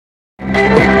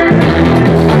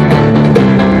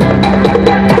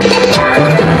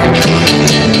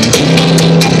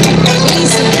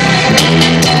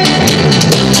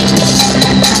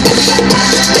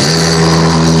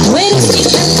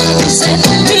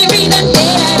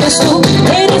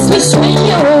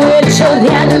sueño hecho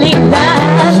realidad.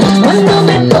 Cuando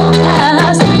me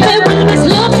tocas, me vuelves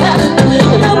loca.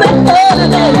 Lo mejor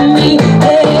de mí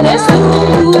eres tú.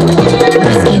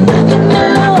 Es que nadie me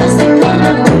lo hace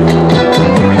como tú.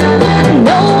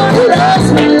 No one loves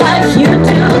me like you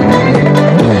do.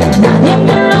 Nadie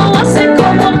me lo hace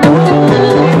como tú.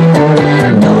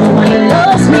 No one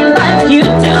loves me like you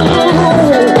do.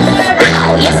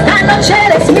 Y esta noche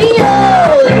eres mío.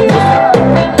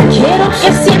 Quiero que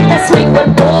sientas mi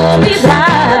cuerpo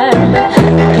vibrar.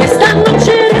 Que esta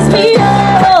noche eres mío.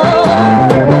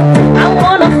 I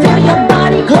wanna feel your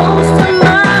body close to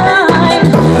mine.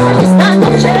 Esta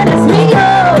noche eres mío.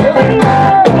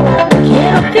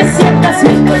 Quiero que sientas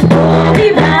mi cuerpo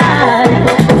vibrar.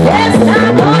 Esta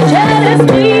noche eres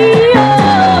mío.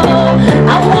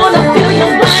 I wanna feel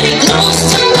your body close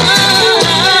to mine.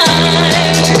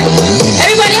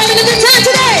 Everybody having a good time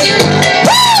today?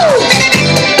 Woo!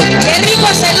 Qué rico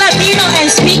ser latino and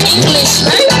speak English,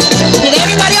 right? Did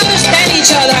everybody understand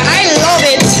each other? I love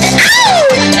it. Ow!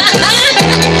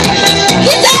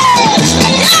 Get down!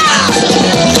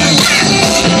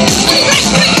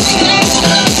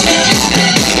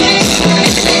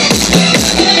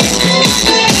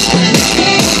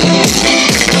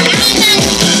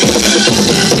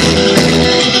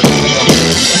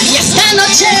 Y esta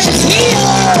noche es mío.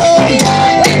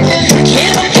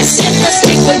 Quiero que sientas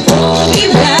mi cuerpo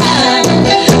vibrar.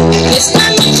 Esta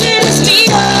noche es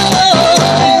mío.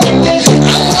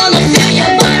 I wanna feel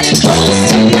your body close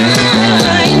to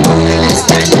mine.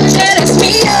 Esta noche eres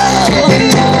mío.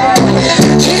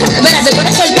 Espérate, tú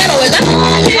eres soltero, ¿verdad?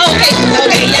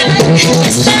 Ok, ya.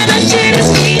 Esta noche eres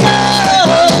mío.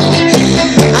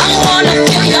 I wanna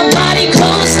feel your body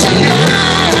close to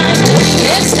mine.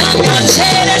 Esta noche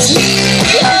eres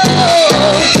mío.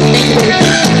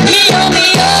 Mío,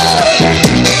 mío.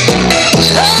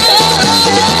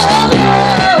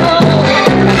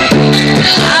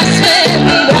 Hazme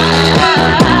vibrar.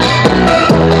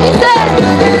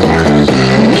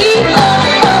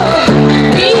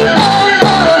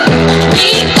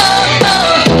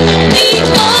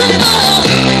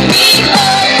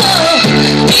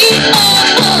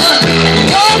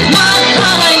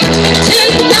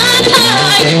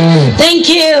 Thank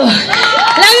you.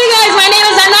 Love you guys. My name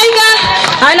is Anaika.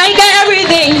 Anaika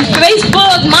everything.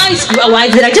 Facebook, MySpace. Why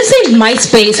did I just say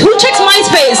MySpace? Who checks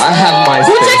MySpace? I have MySpace.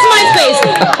 Who checks MySpace?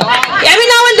 Every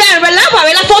now and then, ¿verdad? Para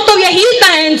ver la foto viejita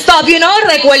and stuff, you know,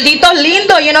 recuerditos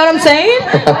lindos, you know what I'm saying?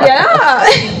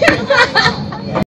 Yeah.